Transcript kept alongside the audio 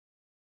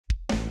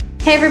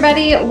Hey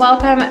everybody,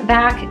 welcome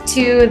back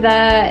to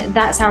the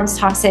That Sounds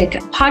Toxic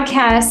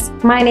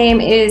podcast. My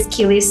name is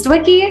Keely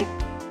Stwicki.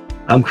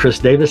 I'm Chris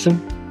Davison.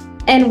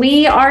 And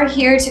we are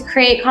here to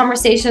create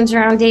conversations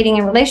around dating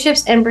and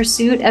relationships in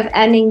pursuit of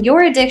ending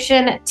your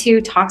addiction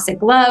to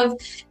toxic love.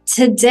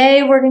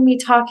 Today, we're going to be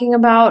talking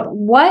about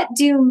what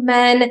do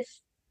men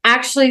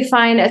actually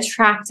find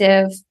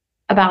attractive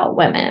about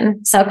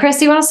women. So Chris,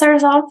 do you want to start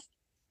us off?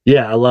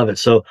 Yeah, I love it.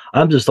 So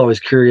I'm just always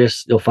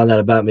curious. You'll find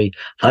out about me.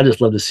 I just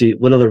love to see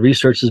what other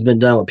research has been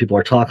done, what people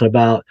are talking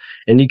about.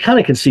 And you kind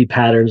of can see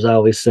patterns, I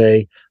always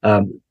say,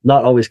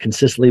 not always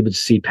consistently, but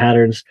see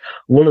patterns.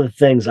 One of the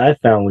things I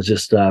found was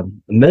just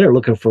men are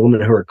looking for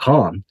women who are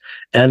calm.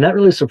 And that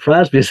really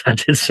surprised me as I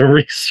did some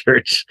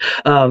research.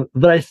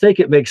 But I think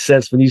it makes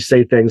sense when you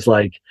say things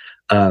like,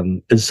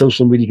 in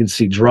social media, you can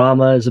see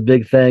drama is a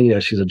big thing. You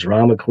know, she's a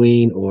drama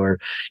queen, or,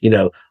 you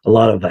know, a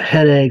lot of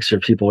headaches, or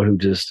people who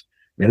just,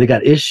 and they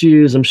got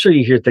issues. I'm sure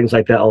you hear things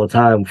like that all the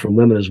time from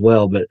women as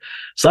well. But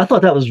so I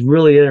thought that was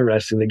really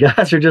interesting. The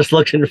guys are just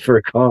looking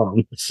for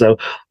calm. So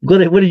what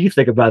do you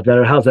think about that?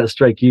 Or how's that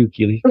strike you,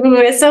 Keely? Ooh,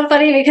 it's so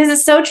funny because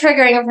it's so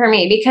triggering for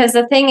me, because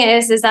the thing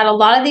is that a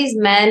lot of these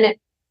men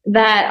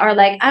that are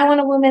like, I want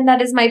a woman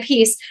that is my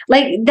peace.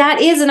 Like,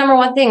 that is the number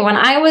one thing. When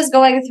I was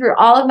going through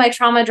all of my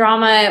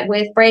drama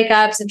with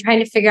breakups and trying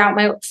to figure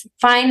out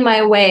find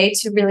my way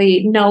to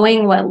really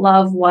knowing what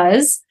love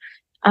was,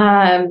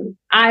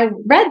 I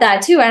read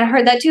that too. I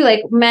heard that too.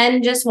 Like,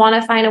 men just want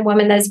to find a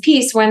woman that's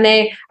peace when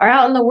they are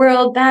out in the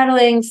world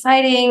battling,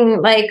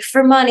 fighting, like,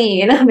 for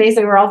money. You know,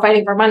 basically we're all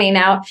fighting for money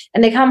now.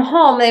 And they come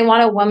home, they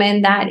want a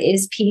woman that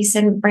is peace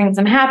and brings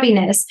them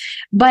happiness.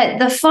 But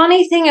the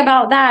funny thing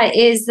about that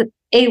is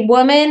a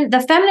woman,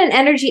 the feminine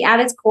energy at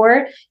its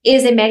core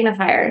is a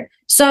magnifier.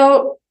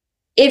 So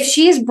if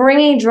she's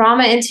bringing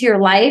drama into your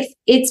life,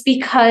 it's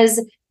because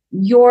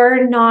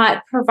you're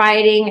not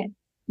providing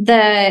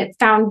the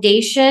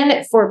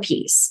foundation for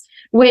peace,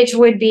 which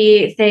would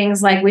be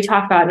things like we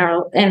talked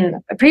about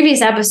in a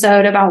previous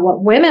episode about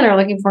what women are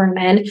looking for in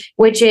men,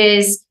 which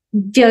is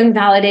feeling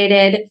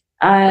validated,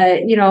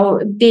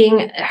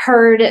 being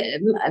heard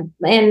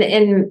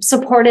and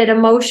supported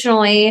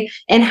emotionally,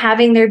 and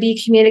having there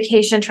be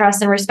communication,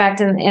 trust, and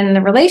respect in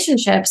the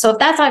relationship. So if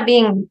that's not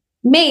being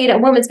made, a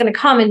woman's going to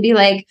come and be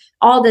like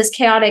all this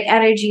chaotic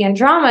energy and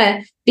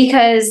drama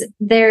because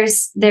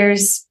there's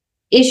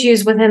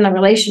issues within the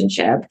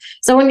relationship.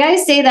 So when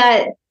guys say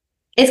that,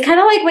 it's kind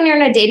of like when you're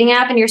in a dating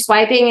app and you're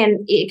swiping,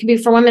 and it could be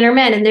for women or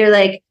men, and they're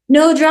like,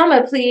 no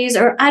drama, please,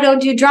 or I don't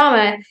do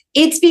drama.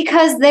 It's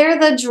because they're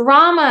the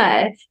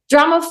drama.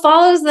 Drama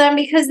follows them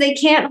because they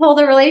can't hold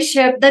a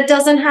relationship that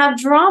doesn't have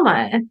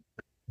drama.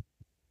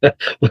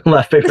 One of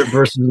my favorite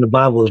verses in the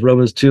Bible is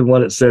Romans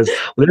 2:1. It says,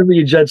 whatever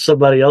you judge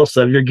somebody else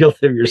of, you're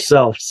guilty of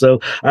yourself. So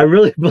I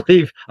really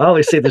believe, I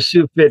always say the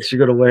shoe fits,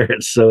 you're going to wear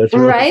it. So it's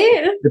really,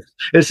 right.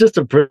 It's just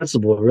a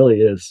principle. It really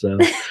is. So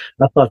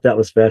I thought that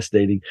was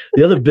fascinating.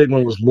 The other big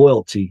one was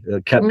loyalty.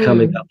 Kept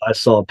coming up. I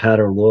saw a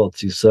pattern of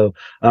loyalty. So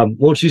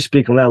won't you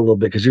speak on that a little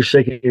bit? Because you're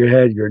shaking your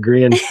head, you're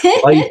agreeing.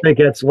 Why do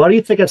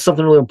you think that's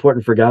something really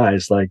important for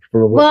guys? Like,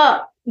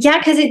 well, yeah,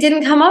 because it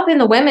didn't come up in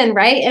the women,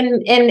 right?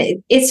 And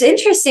it's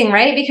interesting,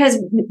 right? Because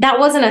that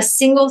wasn't a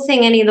single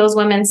thing any of those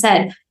women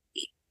said.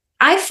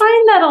 I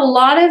find that a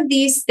lot of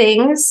these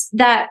things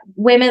that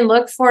women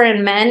look for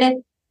in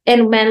men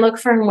and men look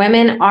for in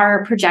women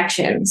are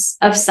projections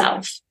of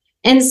self.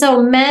 And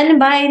so men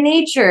by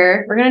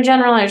nature, we're going to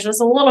generalize just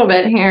a little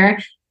bit here,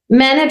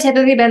 men have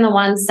typically been the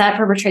ones that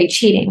perpetrate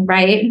cheating,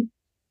 right?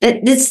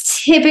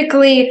 It's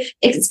typically,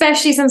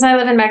 especially since I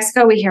live in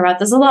Mexico, we hear about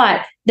this a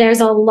lot.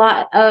 There's a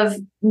lot of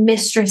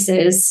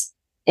mistresses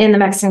in the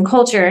Mexican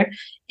culture,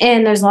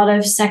 and there's a lot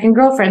of second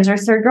girlfriends or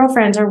third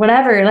girlfriends or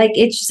whatever. Like,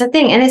 it's just a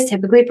thing, and it's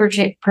typically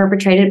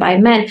perpetrated by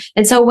men.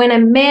 And so when a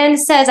man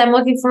says, I'm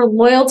looking for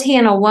loyalty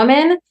in a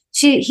woman,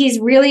 he's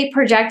really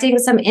projecting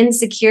some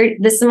insecurity.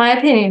 This is my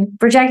opinion,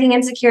 projecting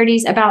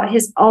insecurities about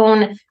his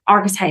own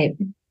archetype.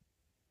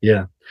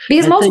 Yeah.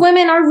 Because most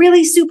women are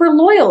really super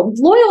loyal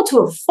to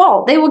a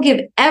fault. They will give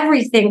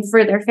everything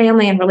for their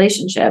family and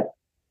relationship.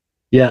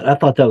 Yeah, I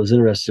thought that was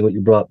interesting what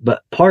you brought.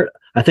 But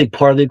I think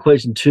part of the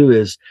equation too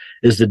is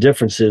the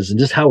differences and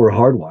just how we're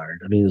hardwired.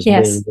 I mean, as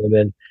men and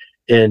women,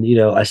 and you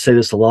know, I say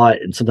this a lot,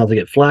 and sometimes I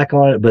get flack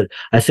on it, but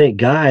I think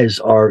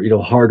guys are, you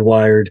know,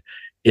 hardwired,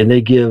 and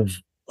they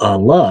give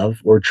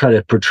love or try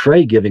to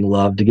portray giving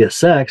love to get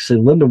sex,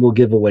 and women will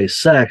give away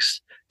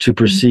sex to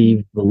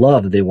perceive the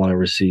love that they want to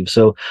receive.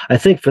 So I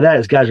think for that,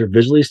 as guys are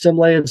visually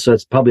stimulated, so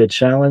it's probably a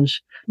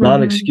challenge, not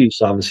an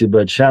excuse, obviously,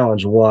 but a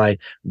challenge why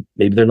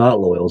maybe they're not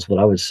loyal is what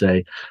I would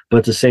say. But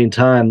at the same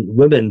time,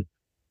 women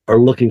are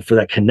looking for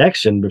that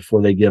connection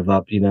before they give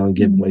up, you know, and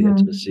give away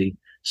intimacy.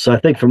 So I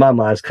think for my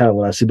mind, it's kind of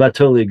what I see, but I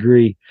totally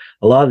agree.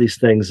 A lot of these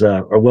things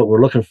are what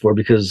we're looking for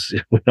because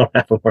we don't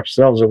have them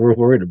ourselves and we're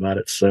worried about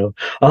it. So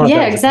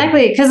yeah,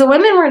 exactly. Because the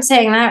women weren't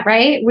saying that,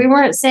 right? We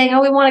weren't saying,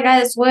 oh, we want a guy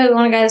that's loyal. We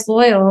want a guy that's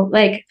loyal.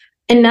 Like,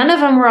 and none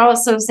of them were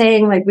also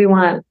saying like, we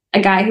want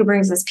a guy who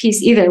brings us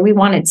peace either. We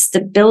wanted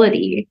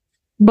stability,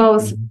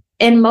 both.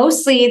 And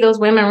mostly those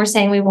women were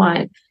saying we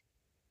want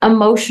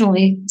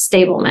emotionally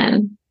stable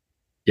men.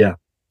 Yeah.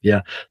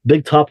 Yeah.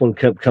 Big top one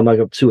kept coming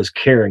up too is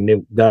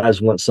caring.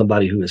 Guys want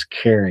somebody who is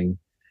caring.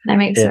 That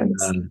makes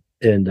sense.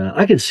 And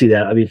I can see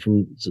that. I mean,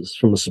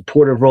 from a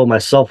supportive role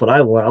myself, what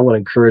I want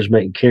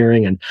encouragement and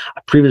caring. And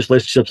previous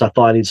relationships, I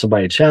thought I need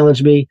somebody to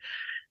challenge me.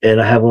 And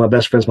I have one of my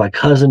best friends, my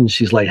cousin, and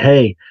she's like,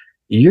 "Hey,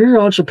 you're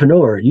an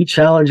entrepreneur. You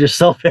challenge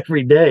yourself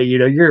every day. You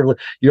know, you're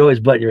always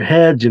butting your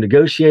heads. You're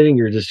negotiating.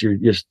 You're just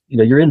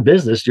you're in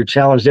business. You're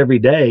challenged every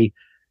day,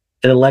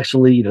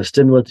 intellectually. You're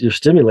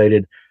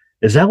stimulated.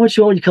 Is that what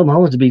you want when you come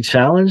home, to be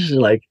challenged?"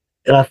 Like,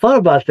 and I thought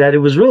about that. It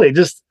was really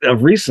just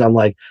of recent. I'm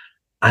like,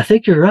 I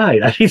think you're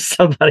right. I need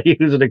somebody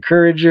who's an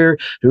encourager,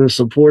 who's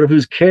supportive,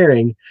 who's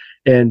caring.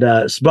 And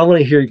so I want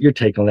to hear your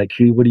take on that,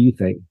 Q. What do you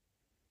think?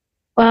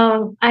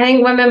 Well, I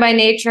think women by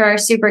nature are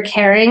super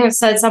caring.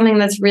 So it's something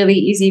that's really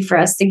easy for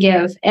us to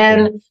give.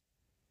 And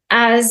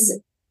as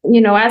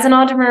as an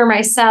entrepreneur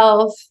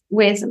myself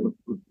with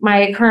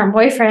my current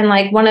boyfriend,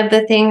 like one of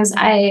the things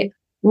I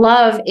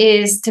love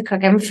is to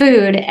cook him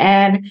food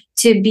and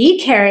to be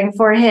caring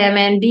for him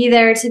and be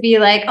there to be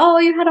like, oh,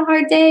 you had a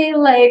hard day.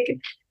 Like,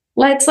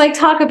 let's like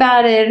talk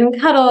about it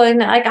and cuddle and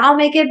like, I'll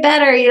make it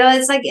better.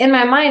 It's like in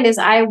my mind is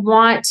I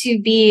want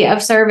to be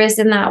of service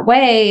in that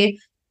way.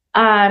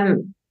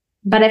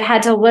 But I've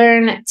had to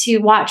learn to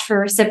watch for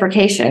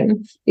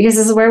reciprocation, because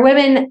this is where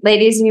women,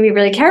 ladies, you need to be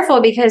really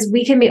careful, because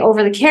we can be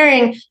overly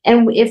caring.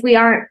 And if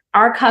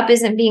our cup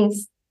isn't being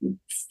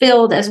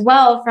filled as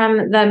well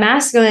from the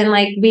masculine,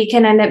 like we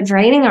can end up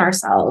draining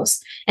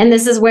ourselves. And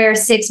this is where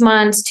 6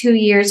 months, 2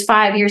 years,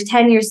 5 years,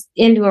 10 years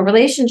into a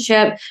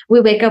relationship,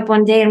 we wake up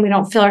one day and we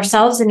don't feel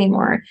ourselves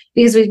anymore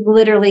because we've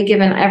literally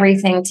given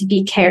everything to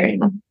be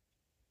caring.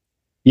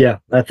 Yeah,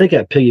 I think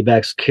that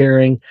piggybacks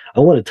caring.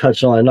 I want to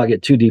touch on and not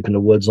get too deep in the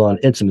woods on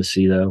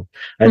intimacy, though.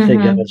 I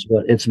think that's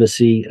what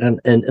intimacy, and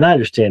I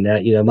understand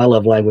that. My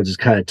love language is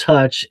kind of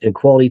touch and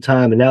quality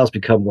time, and now it's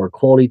become more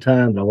quality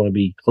time. And I want to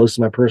be close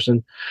to my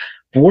person.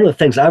 But one of the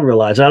things I've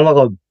realized, and I'm not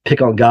going to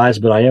pick on guys,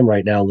 but I am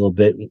right now a little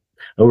bit. And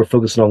we're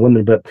focusing on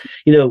women, but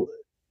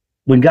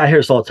when guy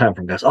hears all the time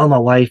from guys, oh, my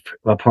wife,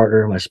 my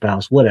partner, my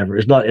spouse, whatever,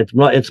 it's not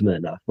intimate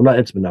enough. We're not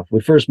intimate enough. When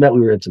we first met,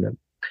 we were intimate.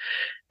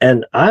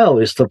 And I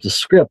always flip the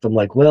script. I'm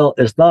like, well,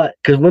 it's not,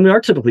 because women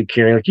are typically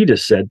caring, like you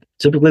just said.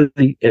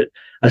 Typically,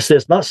 I say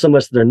it's not so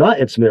much that they're not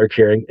intimate or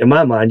caring. In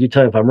my mind, you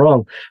tell me if I'm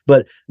wrong,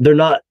 but they're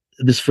not.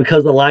 This because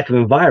of the lack of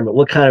environment.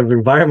 What kind of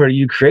environment are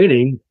you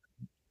creating?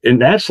 And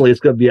naturally, it's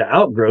going to be an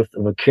outgrowth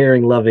of a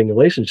caring, loving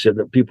relationship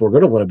that people are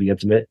going to want to be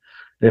intimate.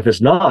 And if it's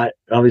not,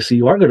 obviously,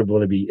 you aren't going to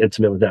want to be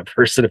intimate with that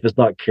person if it's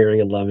not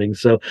caring and loving.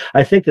 So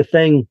I think the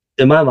thing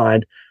in my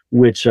mind,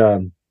 which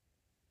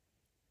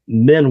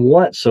men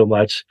want so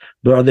much,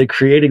 but are they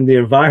creating the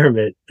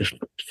environment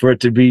for it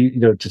to be,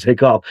 to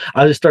take off?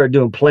 I just started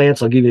doing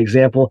plants. I'll give you an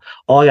example.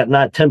 I got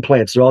not 10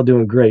 plants. They're all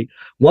doing great.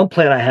 One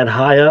plant I had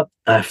high up,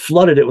 I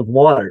flooded it with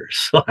water.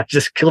 So I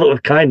just killed it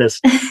with kindness.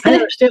 I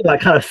didn't understand why I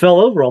kind of fell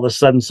over all of a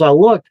sudden. So I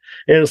looked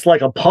and it's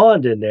like a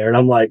pond in there. And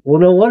I'm like,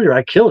 well, no wonder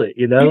I killed it,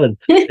 and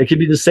it could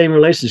be the same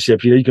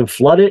relationship. You can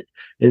flood it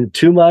and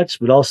too much,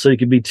 but also you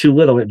can be too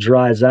little and it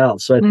dries out.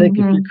 So I think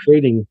if you're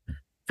creating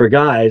for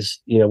guys,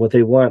 what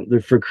they want, they're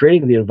for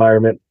creating the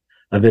environment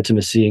of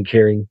intimacy and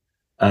caring.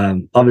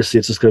 Obviously,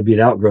 it's just going to be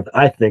an outgrowth.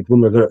 I think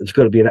it's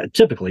going to be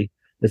typically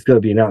it's going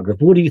to be an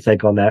outgrowth. What do you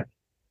think on that?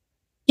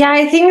 Yeah,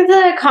 I think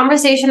the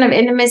conversation of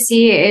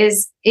intimacy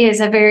is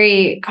a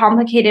very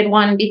complicated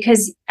one,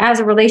 because as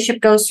a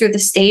relationship goes through the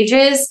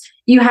stages,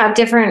 you have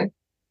different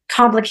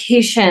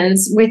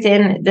complications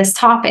within this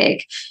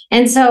topic.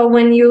 And so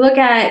when you look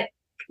at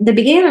the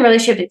beginning of the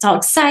relationship, it's all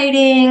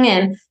exciting.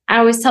 And I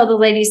always tell the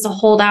ladies to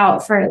hold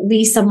out for at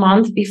least a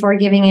month before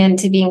giving in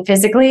to being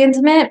physically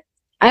intimate.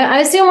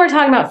 I assume we're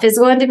talking about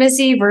physical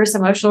intimacy versus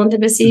emotional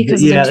intimacy,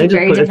 because those are two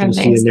very different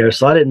things. In there,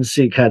 so I didn't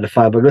see it kind of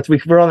defined, but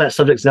we're on that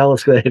subject now.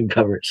 Let's go ahead and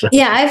cover it. So.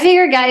 Yeah, I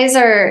figure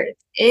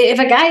if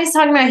a guy is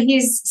talking about,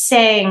 he's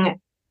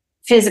saying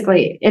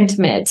physically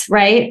intimate,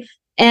 right?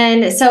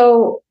 And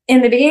so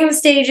in the beginning of the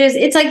stages,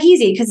 it's like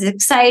easy because it's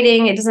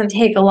exciting. It doesn't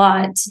take a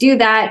lot to do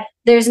that.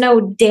 There's no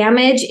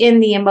damage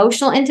in the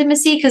emotional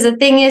intimacy, because the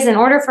thing is, in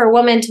order for a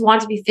woman to want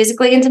to be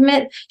physically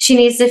intimate, she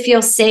needs to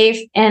feel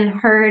safe and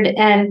heard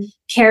and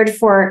cared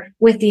for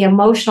with the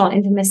emotional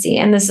intimacy.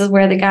 And this is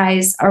where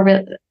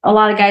a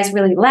lot of guys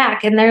really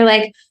lack. And they're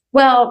like,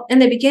 well, in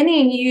the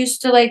beginning, you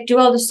used to like do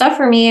all the stuff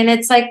for me. And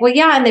it's like, well,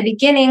 yeah, in the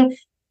beginning,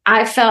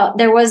 I felt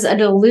there was a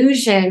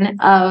delusion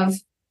of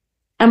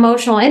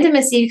emotional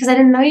intimacy because I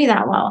didn't know you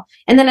that well.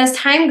 And then as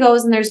time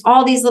goes and there's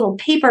all these little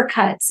paper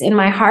cuts in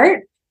my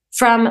heart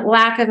from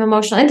lack of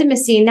emotional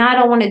intimacy, now I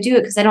don't want to do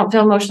it because I don't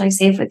feel emotionally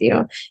safe with you.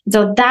 And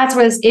so that's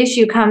where this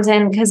issue comes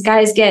in, because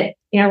guys get,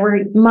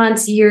 we're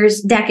months,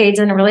 years, decades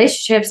into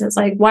relationships. And it's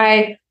like,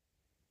 why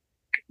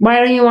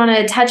don't you want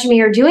to touch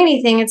me or do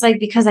anything? It's like,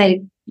 because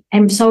I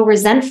am so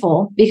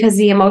resentful because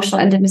the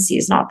emotional intimacy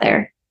is not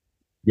there.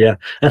 Yeah,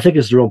 I think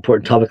it's a real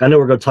important topic. I know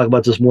we're going to talk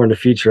about this more in the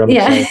future. I'm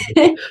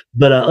excited.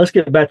 But let's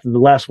get back to the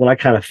last one I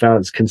kind of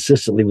found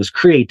consistently was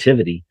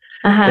creativity.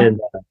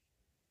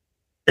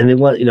 And and they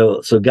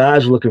want, so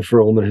guys are looking for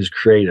a woman who's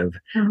creative.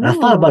 And I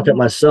thought about that Oh,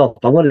 myself.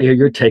 I wanted to hear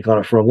your take on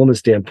it from a woman's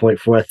standpoint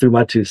before I threw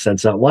my 2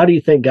 cents out. Why do you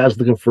think guys are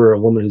looking for a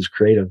woman who's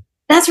creative?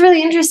 that's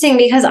really interesting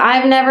because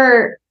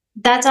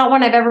that's not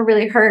one I've ever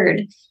really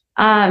heard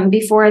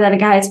before, that a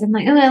guy's been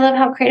like, oh, I love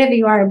how creative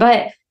you are.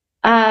 But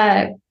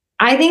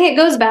I think it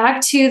goes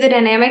back to the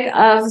dynamic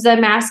of the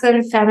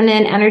masculine and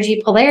feminine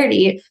energy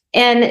polarity.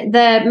 And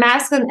the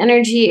masculine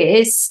energy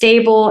is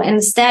stable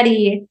and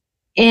steady,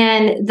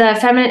 and the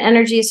feminine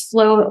energy is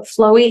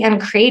flowy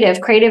and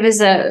creative. Creative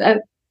is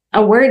a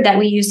word that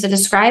we use to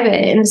describe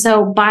it. And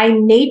so by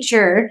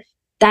nature,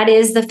 that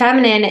is the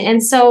feminine.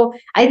 And so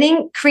I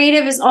think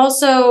creative is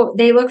also,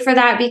 they look for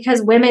that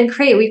because women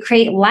create. We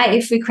create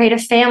life. We create a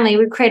family.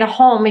 We create a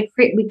home.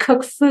 We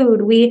cook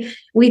food. We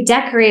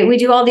decorate. We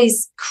do all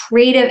these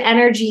creative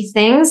energy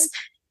things.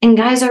 And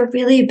guys are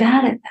really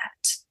bad at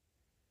that.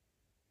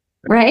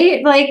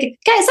 Right? Like,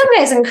 guys, some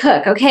guys can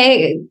cook,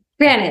 okay?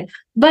 Granted.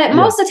 But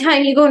most of the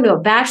time you go into a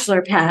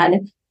bachelor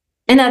pad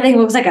and that thing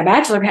looks like a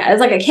bachelor pad.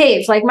 It's like a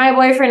cave. Like, my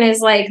boyfriend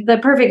is like the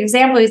perfect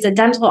example. He's a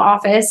dental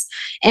office,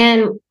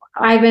 and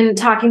I've been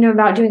talking to him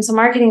about doing some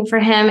marketing for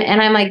him.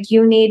 And I'm like,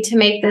 you need to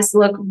make this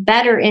look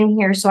better in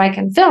here so I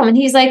can film. And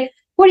he's like,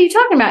 what are you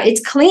talking about?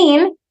 It's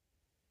clean.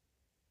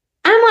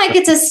 I'm like,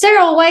 it's a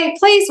sterile white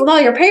place with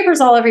all your papers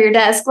all over your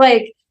desk.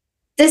 Like,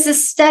 this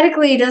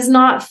aesthetically does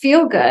not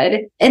feel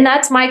good. And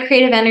that's my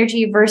creative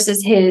energy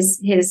versus his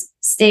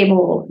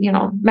stable,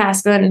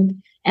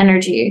 masculine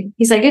energy.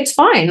 He's like, it's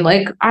fine.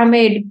 Like, I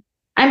made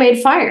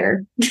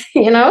fire,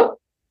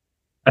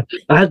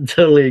 I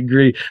totally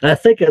agree. And I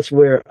think that's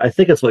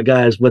what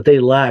guys, what they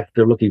lack,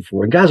 they're looking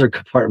for. And guys are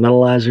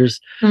compartmentalizers.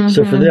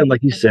 So for them,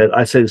 like you said,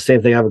 I say the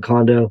same thing. I have a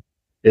condo.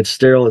 It's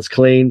sterile, it's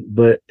clean,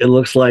 but it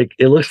looks like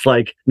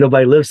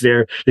nobody lives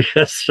there because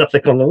there's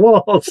nothing on the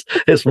walls.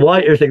 It's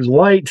white, everything's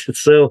white.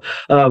 So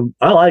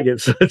I like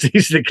it. So it's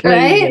easy to clean.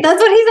 Right?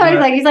 That's what he's always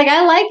like. He's like,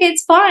 I like it,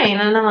 it's fine.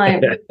 And I'm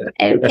like,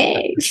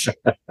 okay.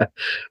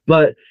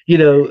 But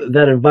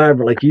that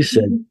environment, like you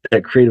said,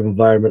 that creative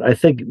environment, I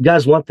think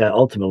guys want that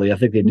ultimately. I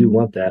think they do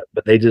want that,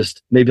 but they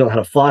just maybe don't know how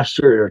to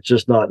foster it, or it's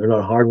just theyey're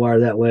not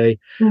hardwired that way.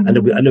 I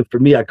know for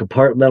me, I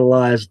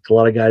compartmentalize, a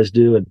lot of guys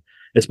do, and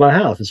it's my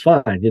house. It's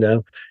fine.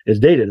 It's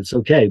dated. It's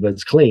okay, but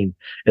it's clean.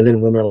 And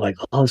then women are like,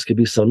 oh, this could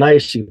be so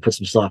nice. You can put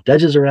some soft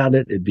edges around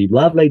it. It'd be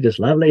lovely, just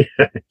lovely.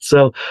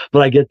 So,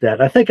 but I get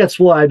that. I think that's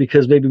why,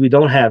 because maybe we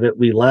don't have it.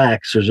 We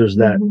lack. So there's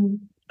that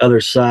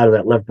other side of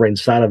that left brain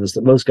side of us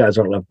that most guys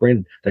aren't left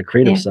brain, that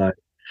creative side.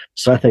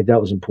 So I think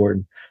that was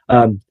important.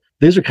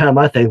 These are kind of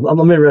my things. I'm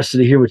interested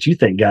to hear what you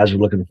think guys are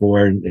looking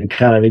for, and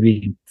kind of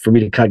maybe for me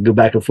to kind of go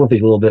back and forth a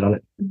little bit on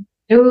it.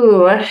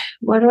 Ooh,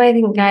 what do I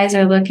think guys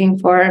are looking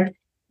for?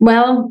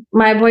 Well,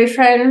 my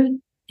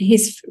boyfriend,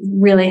 he's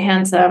really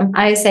handsome.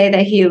 I say that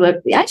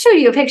I showed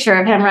you a picture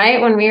of him, right?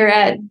 When we were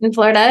in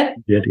Florida.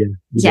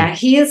 Yeah.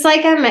 He looks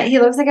like a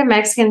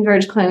Mexican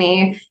George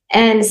Clooney.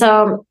 And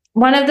so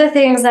one of the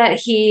things that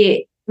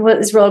what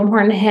is real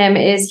important to him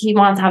is he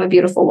wants to have a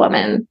beautiful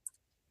woman.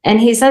 And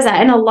he says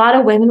that. And a lot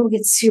of women will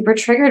get super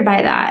triggered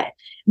by that.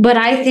 But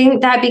I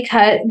think that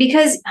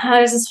because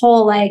there's this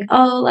whole like,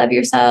 oh, love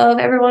yourself,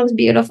 everyone's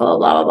beautiful,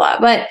 blah, blah, blah.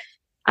 But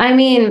I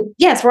mean,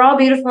 yes, we're all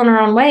beautiful in our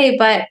own way,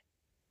 but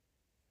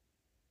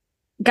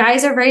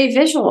guys are very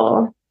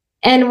visual.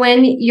 And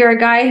when you're a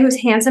guy who's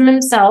handsome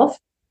himself,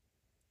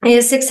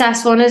 is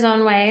successful in his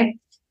own way,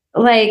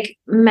 like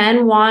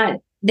men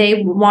want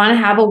to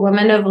have a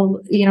woman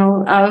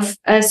of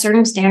a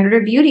certain standard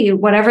of beauty,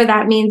 whatever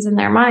that means in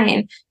their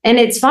mind. And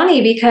it's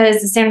funny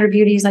because the standard of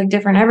beauty is like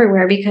different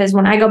everywhere, because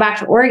when I go back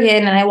to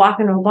Oregon and I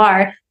walk into a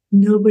bar,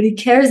 nobody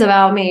cares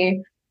about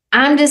me.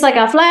 I'm just like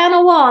a fly on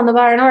the wall in the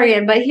bar in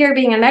Oregon. But here,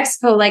 being in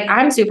Mexico, like,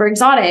 I'm super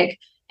exotic.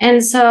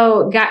 And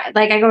so I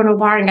go into a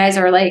bar and guys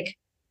are like,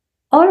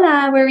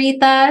 hola,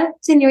 güerita,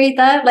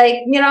 señorita. Like,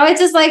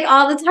 it's just like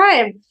all the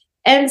time.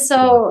 And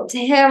so to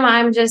him,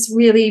 I'm just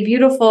really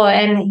beautiful.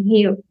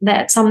 And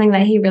that's something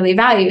that he really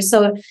values.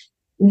 So,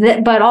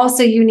 but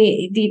also you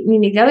need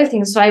the other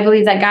things. So I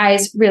believe that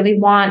guys really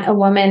want a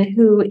woman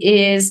who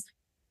is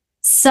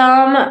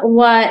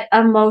somewhat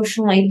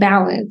emotionally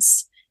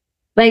balanced.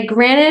 Like,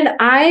 granted,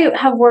 I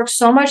have worked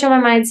so much on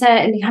my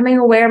mindset and becoming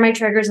aware of my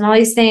triggers and all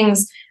these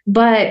things,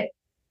 but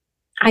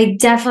I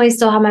definitely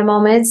still have my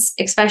moments,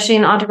 especially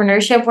in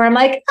entrepreneurship, where I'm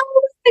like,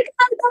 oh my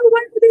God,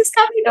 when is this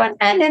coming to an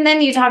end? And then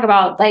you talk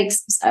about like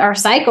our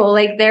cycle,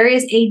 like there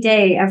is a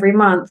day every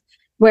month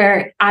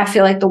where I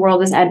feel like the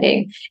world is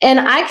ending. And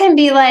I can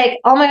be like,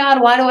 oh my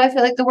God, why do I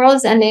feel like the world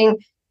is ending?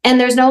 And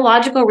there's no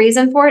logical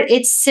reason for it.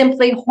 It's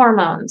simply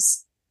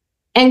hormones.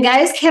 And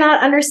guys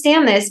cannot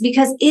understand this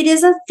because it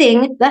is a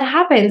thing that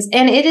happens.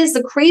 And it is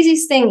the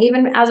craziest thing,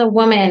 even as a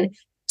woman,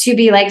 to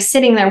be like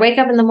sitting there, wake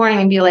up in the morning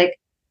and be like,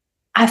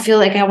 I feel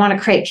like I want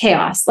to create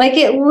chaos. Like,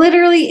 it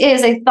literally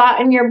is a thought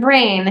in your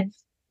brain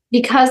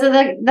because of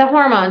the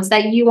hormones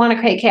that you want to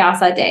create chaos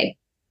that day.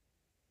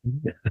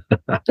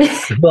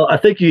 Well, I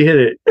think you hit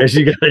it as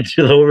you got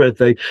into the hormone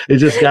thing.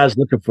 It's just guys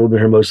looking for women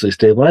who are mostly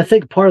stable. And I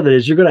think part of it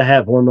is you're going to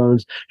have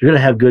hormones. You're going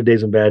to have good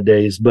days and bad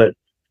days. But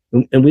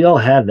and we all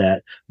have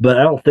that, but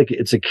I don't think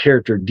it's a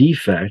character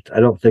defect. I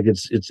don't think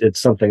it's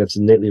something that's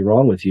innately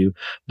wrong with you,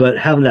 but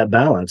having that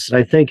balance. And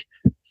I think,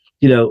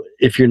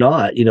 if you're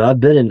not,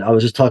 I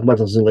was just talking about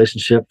this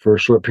relationship for a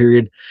short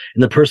period,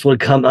 and the person would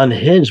come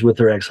unhinged with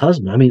their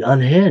ex-husband. I mean,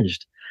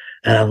 unhinged.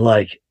 And I'm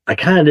like, I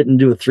kind of didn't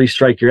do a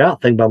 3-strike you're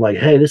out thing, but I'm like,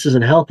 hey, this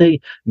isn't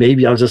healthy.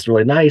 Maybe I was just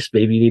really nice.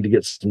 Maybe you need to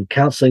get some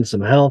counseling,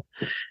 some help.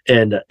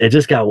 And it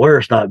just got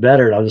worse, not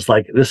better. And I was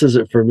like, this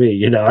isn't for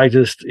me.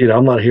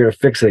 I'm not here to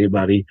fix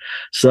anybody.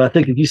 So I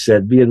think, like you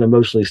said, being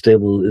emotionally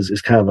stable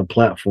is kind of a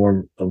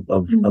platform of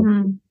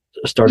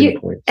a starting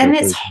point. And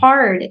it's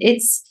hard.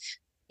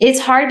 It's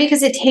hard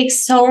because it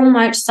takes so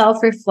much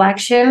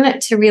self-reflection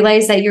to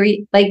realize that you're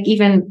like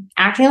even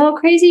acting a little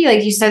crazy.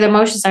 Like you said, the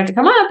emotions start to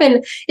come up, and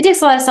it takes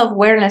a lot of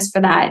self-awareness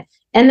for that.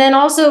 And then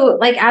also,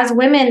 like, as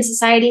women,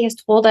 society has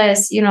told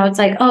us, it's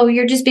like, oh,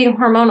 you're just being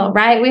hormonal,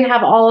 right? We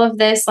have all of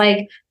this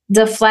like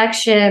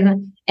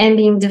deflection and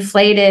being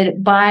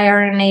deflated by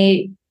our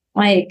innate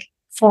like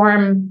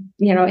form,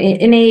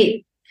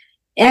 innate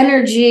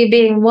energy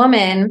being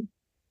woman.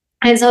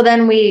 And so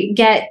then we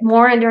get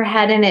more into our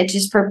head, and it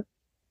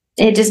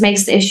just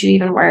makes the issue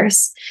even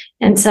worse.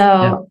 And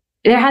so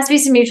there has to be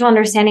some mutual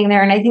understanding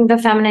there. And I think the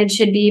feminine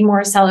should be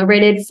more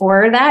celebrated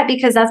for that,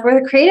 because that's where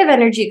the creative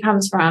energy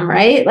comes from,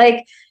 right?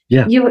 Like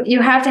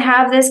you have to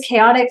have this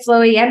chaotic,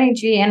 flowy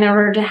energy in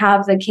order to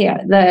have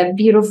the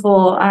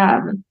beautiful,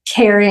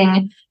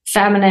 caring,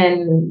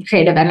 feminine,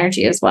 creative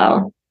energy as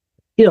well.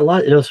 A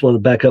lot, I just want to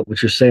back up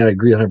what you're saying. I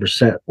agree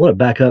 100%. I want to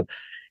back up,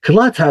 because a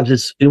lot of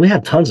times we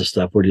have tons of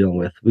stuff we're dealing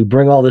with. We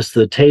bring all this to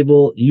the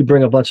table. You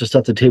bring a bunch of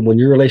stuff to the table in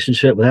your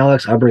relationship with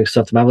Alex. I bring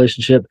stuff to my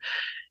relationship.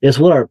 It's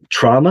what our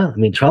trauma. I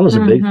mean, trauma is a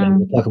big thing.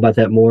 We'll talk about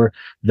that more.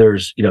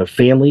 There's,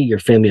 family, your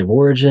family of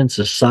origin,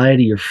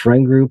 society, your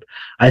friend group.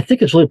 I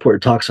think it's really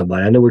important to talk to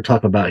somebody. I know we're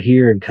talking about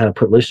here and kind of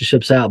put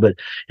relationships out, but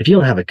if you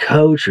don't have a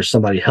coach or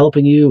somebody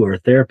helping you or a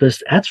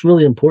therapist, that's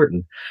really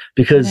important,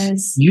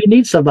 because you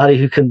need somebody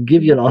who can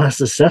give you an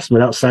honest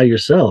assessment outside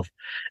yourself.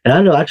 And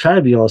I know I try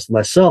to be honest with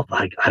myself.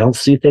 I don't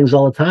see things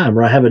all the time,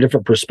 or I have a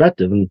different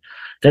perspective. And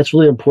that's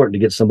really important to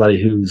get somebody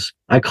who's,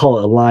 I call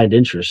it aligned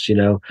interest,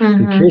 who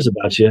cares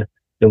about you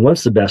and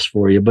wants the best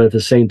for you. But at the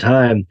same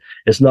time,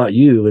 it's not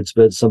you, it's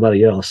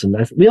somebody else. And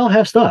we all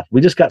have stuff. We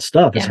just got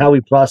stuff. It's how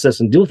we process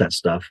and deal with that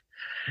stuff.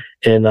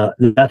 And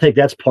I think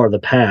that's part of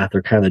the path,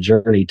 or kind of the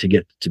journey to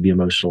get to be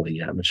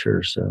emotionally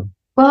mature. So,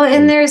 well,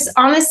 and there's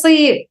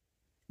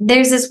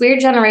this weird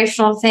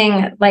generational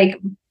thing. Like,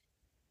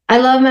 I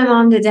love my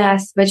mom to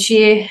death, but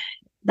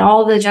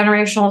all the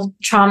generational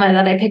trauma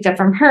that I picked up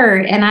from her,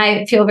 and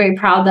I feel very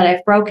proud that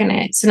I've broken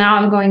it. So now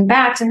I'm going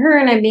back to her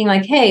and I'm being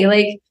like, hey,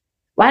 like,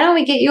 why don't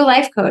we get you a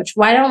life coach?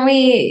 Why don't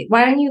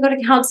you go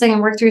to counseling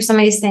and work through some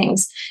of these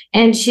things?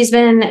 And she's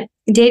been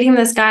dating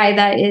this guy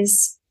that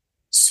is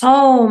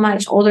so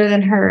much older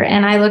than her.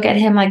 And I look at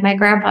him like my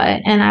grandpa.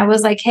 And I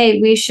was like, hey,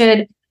 we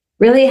should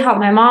really help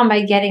my mom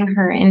by getting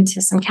her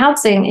into some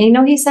counseling.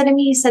 And he said to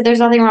me, there's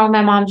nothing wrong with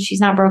my mom.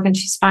 She's not broken.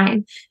 She's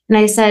fine. And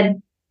I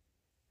said,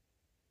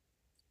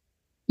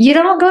 you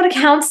don't go to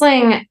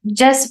counseling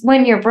just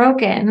when you're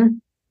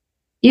broken.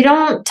 You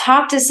don't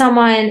talk to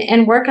someone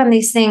and work on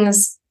these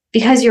things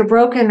because you're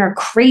broken or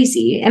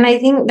crazy. And I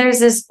think there's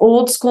this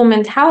old school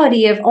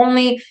mentality of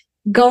only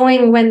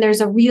going when there's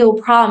a real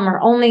problem,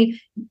 or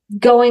only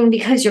going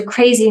because you're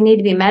crazy and need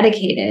to be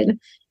medicated.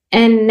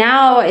 And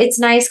now it's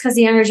nice because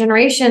the younger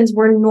generations,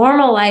 we're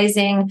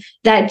normalizing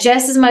that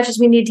just as much as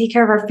we need to take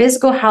care of our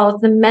physical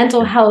health, the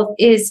mental health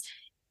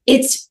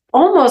it's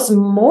almost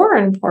more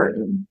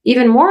important,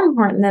 even more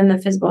important than the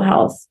physical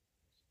health.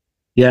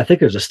 Yeah, I think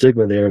there's a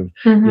stigma there of,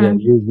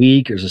 you're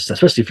weak,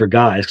 especially for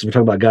guys, because we're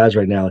talking about guys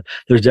right now.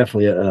 There's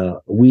definitely a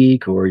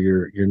weak, or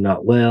you're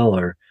not well,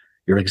 or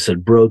you're, like I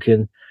said,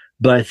 broken.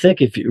 But I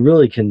think if you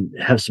really can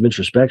have some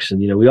introspection,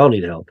 we all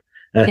need help.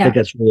 And I think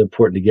that's really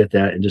important to get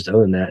that and just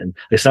own that. And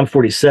like, I'm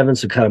 47,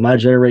 so kind of my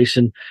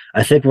generation,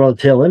 I think we're on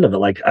the tail end of it.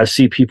 Like, I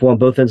see people on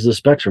both ends of the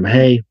spectrum.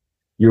 Hey,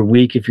 you're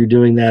weak if you're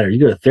doing that, or you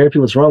go to therapy,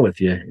 what's wrong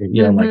with you? And,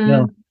 I'm like,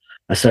 no.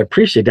 I said, I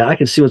appreciate that. I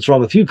can see what's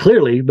wrong with you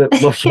clearly, but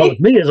what's wrong with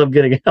me is I'm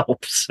getting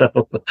help.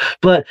 So,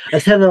 but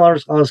let's have an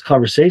honest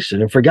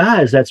conversation. And for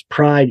guys, that's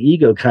pride,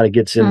 ego kind of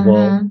gets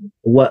involved,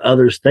 what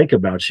others think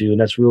about you. And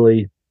that's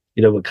really,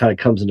 what kind of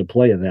comes into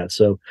play in that.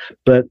 So,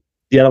 but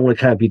yeah, I don't want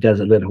to kind of beat that as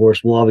a dead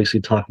horse. We'll obviously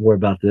talk more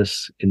about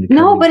this in the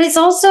No, but it's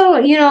also,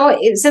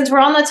 since we're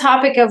on the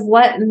topic of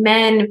what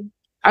men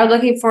are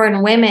looking for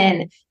in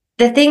women,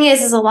 the thing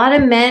is a lot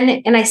of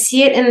men, and I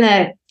see it in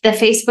the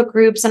Facebook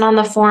groups and on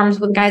the forums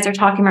when guys are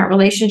talking about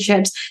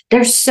relationships,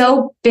 they're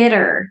so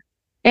bitter.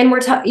 And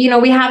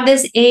we have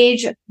this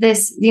age,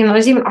 there's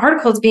even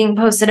articles being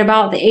posted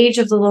about the age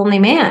of the lonely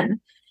man.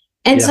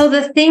 And so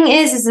the thing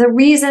is the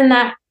reason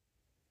that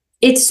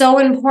it's so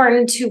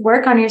important to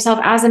work on yourself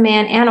as a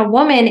man and a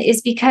woman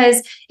is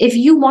because if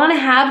you want to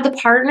have the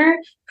partner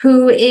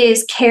who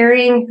is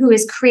caring, who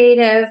is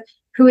creative,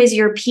 who is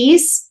your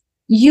peace,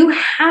 you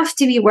have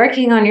to be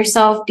working on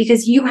yourself,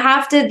 because you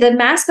have to, the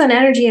masculine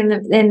energy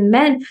in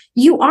men,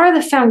 you are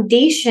the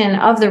foundation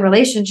of the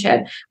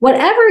relationship.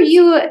 Whatever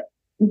you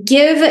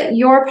give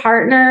your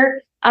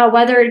partner,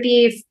 whether it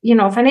be,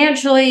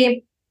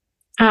 financially,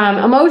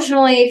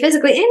 emotionally,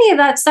 physically, any of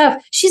that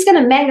stuff, she's going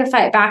to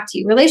magnify it back to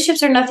you.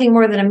 Relationships are nothing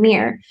more than a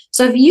mirror.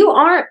 So if you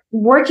aren't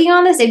working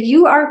on this, if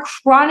you are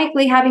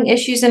chronically having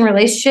issues in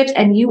relationships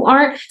and you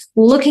aren't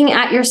looking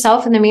at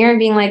yourself in the mirror and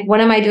being like,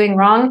 what am I doing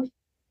wrong?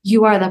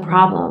 You are the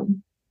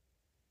problem.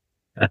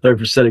 I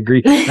 100%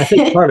 agree. I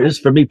think part of it is,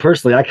 for me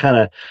personally,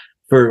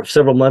 for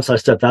several months, I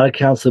stepped out of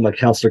counseling. My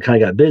counselor kind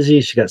of got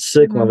busy. She got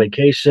sick on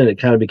vacation. It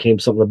kind of became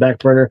something on the back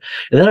burner.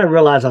 And then I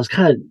realized I was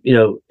kind of,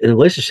 in a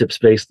relationship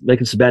space,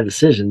 making some bad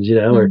decisions,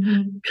 or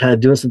kind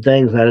of doing some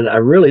things that I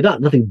really,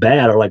 nothing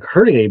bad or like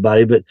hurting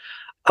anybody, but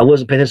I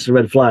wasn't paying attention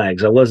to red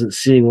flags. I wasn't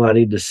seeing what I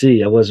needed to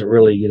see. I wasn't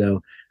really,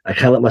 I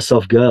kind of let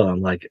myself go. I'm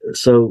like,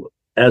 so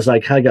as I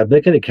kind of got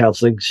back into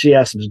counseling, she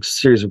asked me a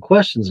series of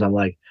questions, and I'm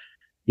like,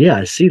 yeah,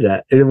 I see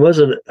that. And it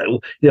wasn't,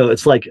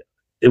 it's like,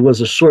 it was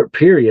a short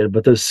period,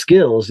 but those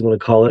skills, you want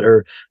to call it,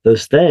 or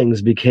those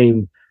things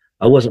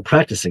I wasn't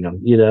practicing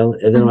them,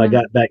 and then when I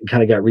got back and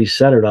kind of got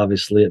recentered,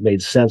 obviously it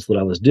made sense what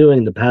I was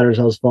doing, the patterns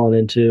I was falling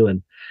into.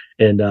 And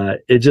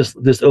it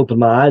just opened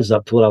my eyes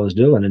up to what I was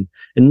doing,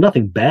 and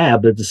nothing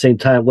bad, but at the same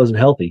time, it wasn't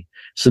healthy.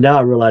 So now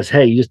I realized,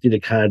 hey, you just need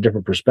a kind of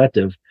different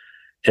perspective.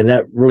 And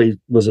that really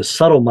was a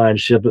subtle mind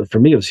shift, but for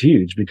me, it was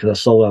huge, because I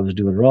saw what I was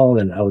doing wrong,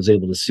 and I was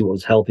able to see what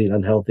was healthy and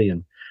unhealthy.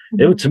 And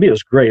to me, it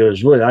was great. It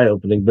was really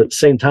eye-opening, but at the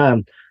same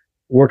time,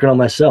 working on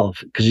myself,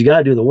 because you got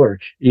to do the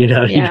work. You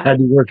got to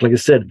do work. Like I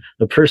said,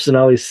 the person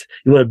always,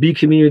 you want to be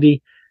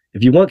community.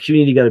 If you want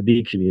community, you got to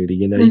be community.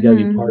 You got to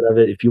be part of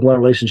it. If you want a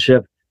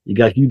relationship,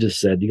 you just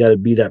said, you got to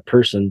be that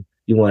person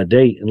you want to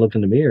date and look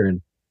in the mirror.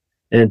 And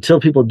until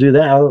people do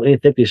that, I don't even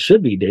think they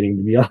should be dating,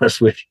 to be honest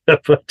with you.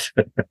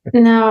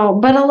 No,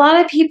 but a lot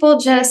of people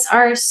just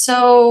are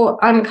so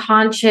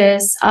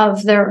unconscious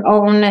of their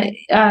own,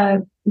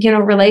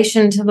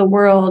 relation to the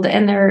world,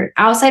 and their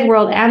outside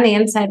world and the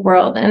inside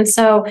world. And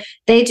so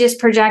they just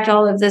project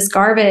all of this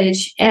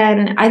garbage.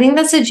 And I think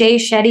that's a Jay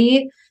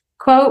Shetty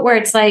quote, where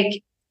it's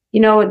like,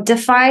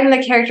 define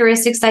the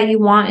characteristics that you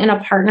want in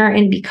a partner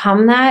and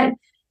become that.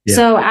 Yeah.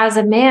 So as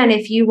a man,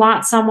 if you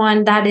want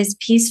someone that is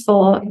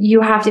peaceful, you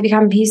have to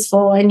become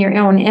peaceful in your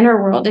own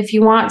inner world. If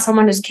you want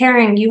someone who's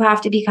caring, you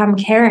have to become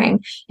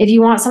caring. If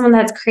you want someone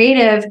that's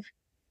creative,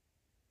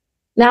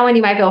 now when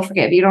you might be able to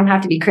forgive, you don't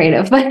have to be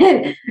creative,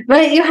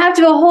 but you have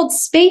to hold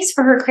space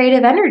for her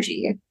creative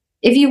energy.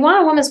 If you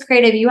want a woman that's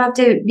creative, you have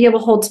to be able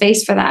to hold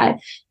space for that.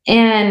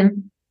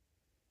 And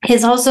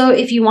it's also,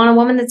 if you want a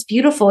woman that's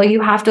beautiful,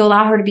 you have to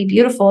allow her to be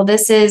beautiful.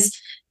 This is,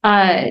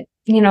 I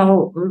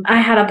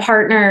had a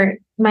partner,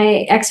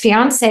 my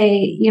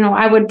ex-fiance,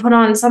 I would put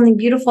on something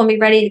beautiful and be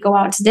ready to go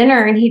out to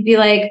dinner. And he'd be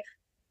like,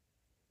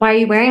 why are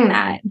you wearing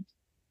that?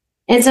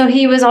 And so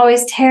he was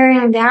always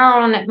tearing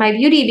down my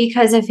beauty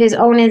because of his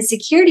own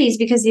insecurities,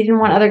 because he didn't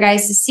want other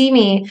guys to see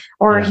me,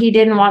 or he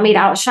didn't want me to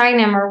outshine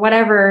him, or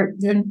whatever,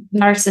 the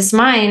narcissist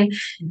mind.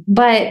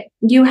 But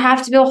you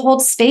have to be able to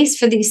hold space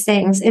for these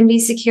things and be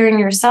secure in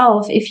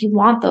yourself if you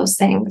want those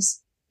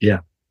things. Yeah.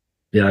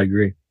 Yeah, I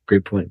agree.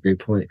 Great point.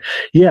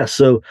 Yeah.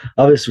 So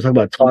obviously we're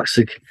talking about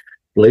toxic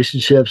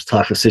relationships,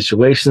 toxic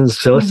situations.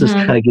 So let's just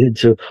kind of get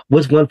into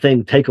what's one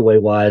thing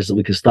takeaway wise that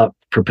we can stop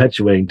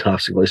perpetuating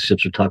toxic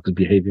relationships or toxic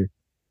behavior.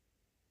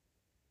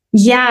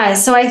 Yeah.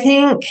 So I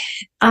think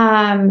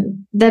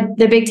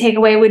the big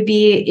takeaway would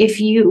be, if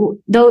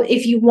you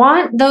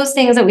want those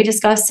things that we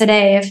discussed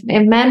today, if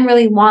men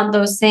really want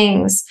those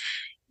things,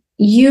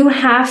 you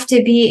have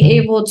to be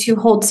able to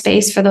hold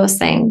space for those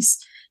things.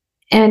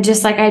 And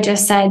just like I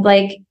just said,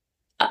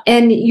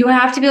 and you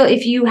have to be,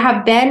 if you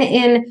have been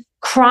in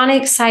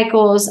chronic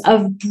cycles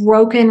of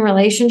broken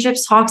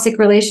relationships, toxic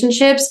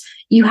relationships,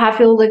 you have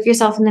to look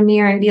yourself in the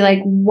mirror and be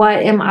like, what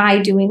am I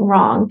doing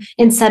wrong?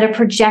 Instead of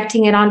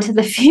projecting it onto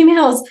the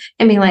females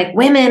and being like,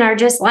 women are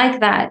just like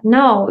that.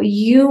 No,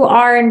 you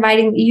are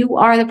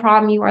the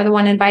problem. You are the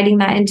one inviting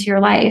that into your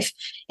life.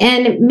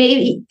 And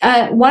maybe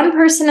one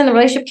person in the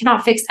relationship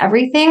cannot fix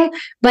everything,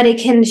 but it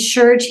can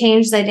sure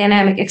change the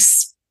dynamic,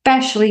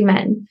 especially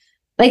men.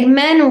 Like,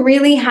 men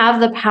really have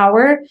the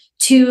power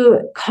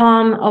to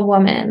calm a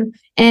woman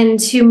and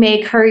to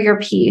make her your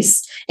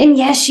peace. And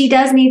yes, she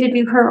does need to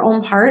do her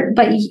own part,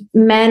 but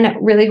men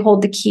really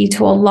hold the key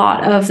to a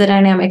lot of the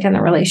dynamic in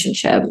the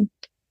relationship.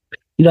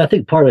 I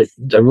think part of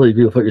it, I really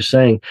agree with what you're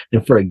saying.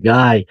 And for a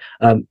guy,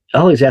 I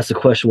always ask the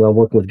question when I'm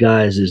working with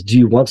guys is, do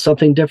you want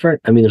something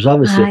different? I mean, there's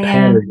obviously a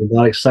pattern you're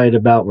not excited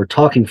about. We're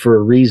talking for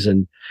a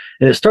reason.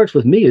 And it starts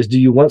with me is, do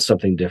you want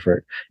something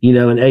different? In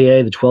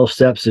AA, the 12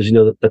 steps is,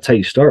 that's how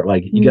you start.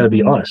 Like, you got to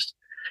be honest.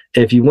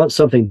 If you want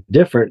something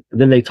different,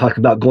 then they talk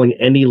about going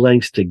any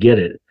lengths to get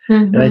it.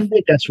 And I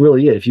think that's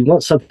really it. If you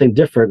want something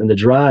different and the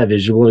drive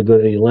is you want to go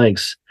to any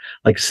lengths,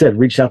 like I said,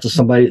 reach out to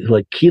somebody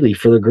like Keely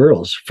for the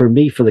girls, for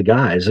me, for the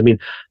guys. I mean,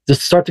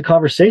 just start the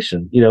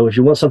conversation. If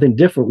you want something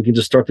different, we can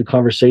just start the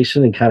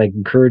conversation and kind of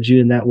encourage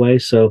you in that way.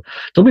 So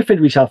don't be afraid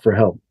to reach out for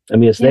help. I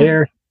mean, it's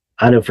there.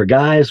 I know for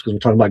guys, because we're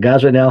talking about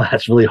guys right now,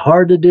 that's really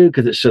hard to do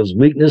because it shows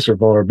weakness or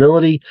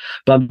vulnerability.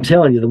 But I'm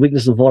telling you, the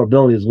weakness and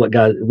vulnerability is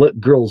what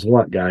girls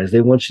want, guys. They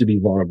want you to be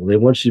vulnerable. They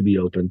want you to be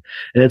open.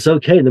 And it's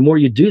okay. The more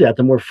you do that,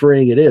 the more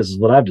freeing it is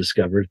what I've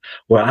discovered,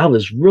 where I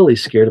was really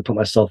scared to put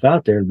myself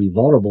out there and be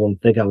vulnerable and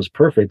think I was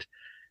perfect.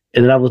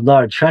 And then I was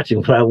not attracting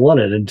what I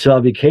wanted until I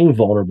became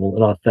vulnerable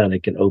and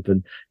authentic and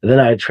open. And then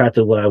I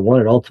attracted what I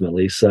wanted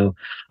ultimately. So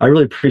I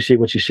really appreciate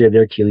what you shared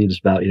there, Keely,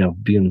 just about,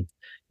 being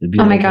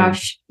oh my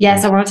gosh.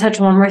 Yes. I want to touch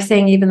one more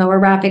thing, even though we're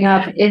wrapping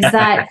up, is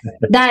that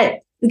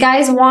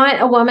guys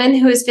want a woman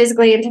who is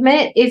physically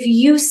intimate. If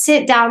you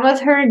sit down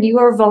with her and you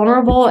are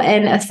vulnerable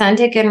and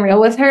authentic and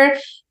real with her,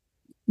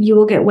 you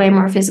will get way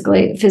more physical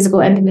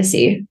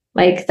intimacy.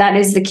 Like that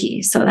is the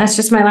key. So that's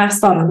just my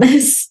last thought on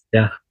this.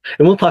 Yeah.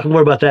 And we'll talk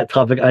more about that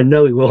topic. I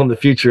know we will in the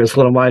future. That's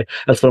one of my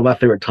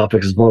favorite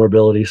topics is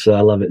vulnerability. So I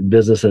love it in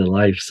business and in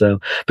life. So,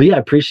 but yeah, I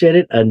appreciate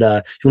it. And you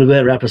want to go ahead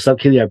and wrap us up,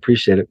 Keely? I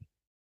appreciate it.